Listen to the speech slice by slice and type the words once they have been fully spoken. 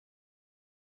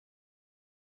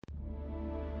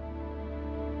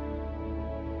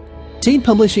Tate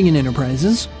Publishing and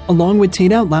Enterprises, along with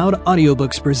Tate Out Loud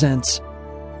Audiobooks presents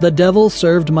The Devil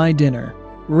Served My Dinner,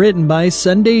 written by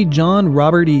Sunday John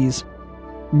Robert-Eze,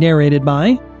 narrated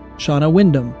by Shauna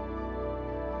Wyndham.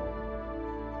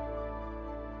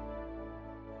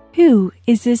 Who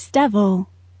is this devil?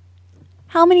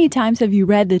 How many times have you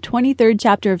read the 23rd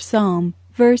chapter of Psalm,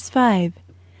 verse 5?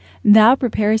 Thou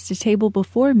preparest a table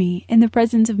before me in the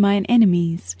presence of mine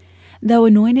enemies. Thou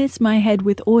anointest my head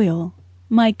with oil.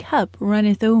 My cup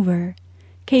runneth over.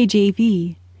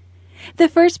 KJV. The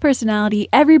first personality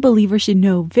every believer should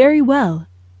know very well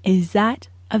is that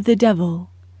of the devil.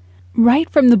 Right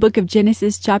from the book of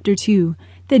Genesis chapter 2,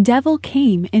 the devil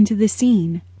came into the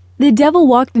scene. The devil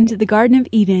walked into the Garden of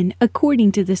Eden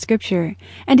according to the scripture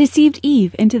and deceived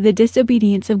Eve into the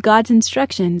disobedience of God's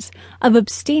instructions of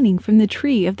abstaining from the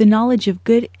tree of the knowledge of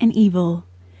good and evil.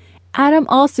 Adam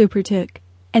also partook,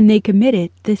 and they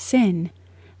committed the sin.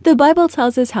 The Bible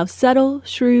tells us how subtle,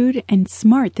 shrewd, and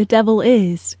smart the devil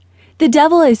is. The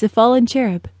devil is the fallen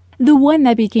cherub, the one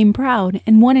that became proud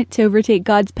and wanted to overtake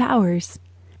God's powers.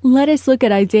 Let us look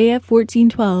at Isaiah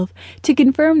 14:12 to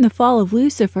confirm the fall of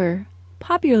Lucifer,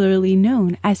 popularly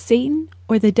known as Satan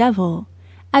or the devil,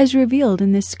 as revealed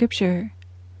in this scripture.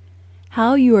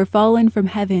 How you are fallen from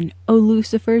heaven, O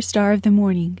Lucifer, star of the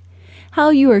morning!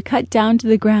 How you are cut down to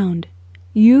the ground,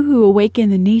 you who awaken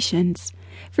the nations!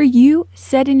 For you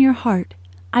said in your heart,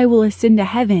 I will ascend to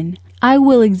heaven. I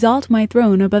will exalt my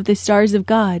throne above the stars of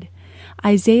God.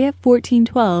 Isaiah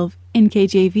 14:12 in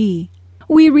KJV.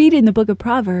 We read in the book of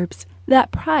Proverbs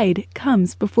that pride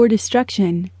comes before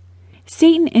destruction.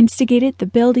 Satan instigated the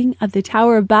building of the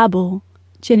Tower of Babel,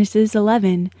 Genesis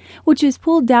 11, which was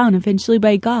pulled down eventually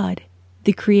by God,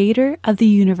 the creator of the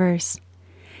universe.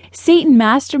 Satan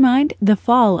masterminded the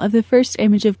fall of the first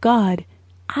image of God,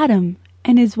 Adam,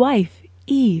 and his wife,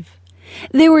 Eve.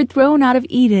 They were thrown out of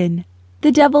Eden.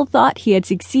 The devil thought he had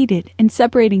succeeded in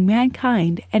separating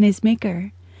mankind and his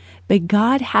maker. But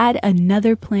God had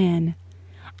another plan.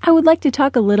 I would like to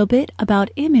talk a little bit about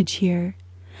image here.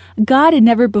 God had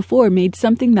never before made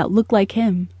something that looked like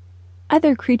him.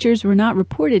 Other creatures were not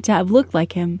reported to have looked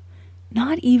like him,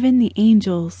 not even the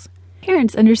angels.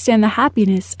 Parents understand the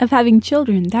happiness of having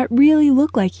children that really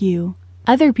look like you.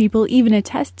 Other people even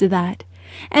attest to that.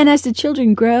 And as the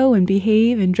children grow and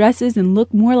behave and dresses and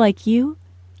look more like you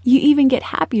even get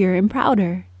happier and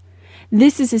prouder.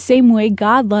 This is the same way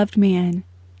God loved man,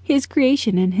 his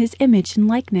creation in his image and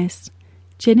likeness.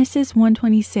 Genesis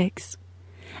 1:26.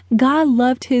 God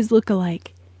loved his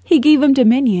look-alike. He gave him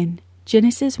dominion.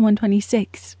 Genesis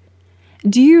 1:26.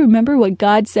 Do you remember what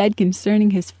God said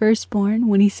concerning his firstborn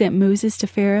when he sent Moses to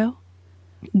Pharaoh?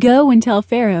 Go and tell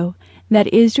Pharaoh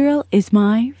that Israel is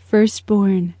my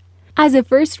firstborn. As a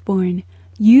firstborn,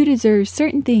 you deserve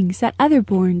certain things that other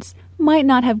borns might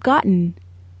not have gotten,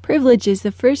 privileges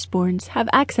the firstborns have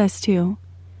access to.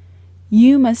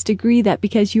 You must agree that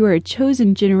because you are a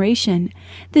chosen generation,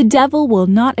 the devil will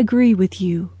not agree with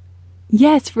you.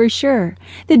 Yes, for sure,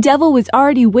 the devil was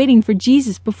already waiting for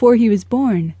Jesus before he was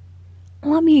born.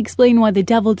 Let me explain why the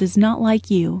devil does not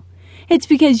like you. It's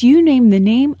because you name the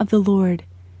name of the Lord,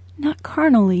 not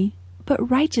carnally, but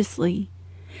righteously.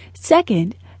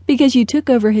 Second, because you took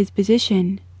over his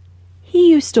position.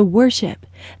 He used to worship,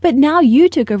 but now you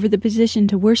took over the position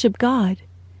to worship God.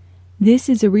 This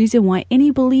is a reason why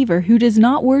any believer who does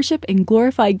not worship and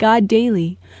glorify God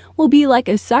daily will be like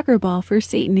a soccer ball for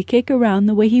Satan to kick around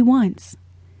the way he wants.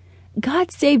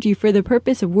 God saved you for the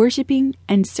purpose of worshiping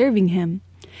and serving him,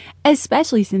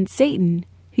 especially since Satan,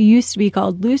 who used to be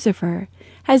called Lucifer,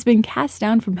 has been cast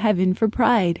down from heaven for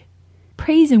pride.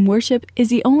 Praise and worship is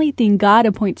the only thing God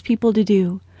appoints people to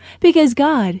do, because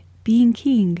God, being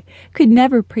king, could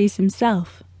never praise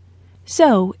himself.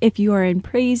 So, if you are in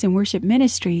praise and worship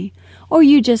ministry, or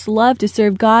you just love to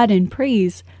serve God in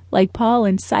praise, like Paul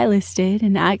and Silas did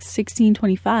in Acts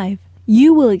 16:25,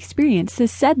 you will experience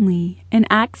this suddenly in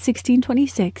Acts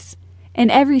 16:26, and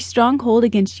every stronghold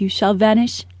against you shall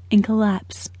vanish and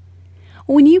collapse.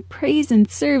 When you praise and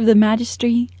serve the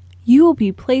Majesty, you will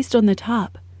be placed on the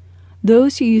top.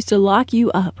 Those who used to lock you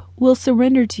up will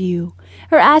surrender to you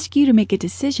or ask you to make a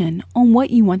decision on what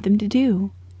you want them to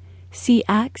do. See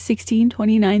Acts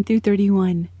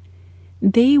 16:29-31.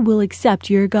 They will accept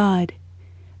your God.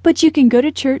 But you can go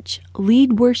to church,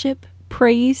 lead worship,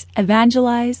 praise,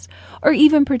 evangelize, or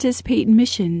even participate in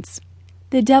missions.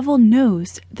 The devil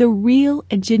knows the real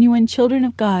and genuine children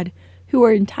of God who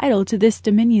are entitled to this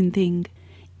dominion thing.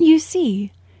 You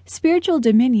see, spiritual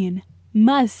dominion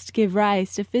must give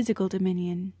rise to physical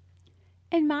dominion.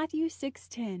 In Matthew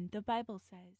 6:10, the Bible says,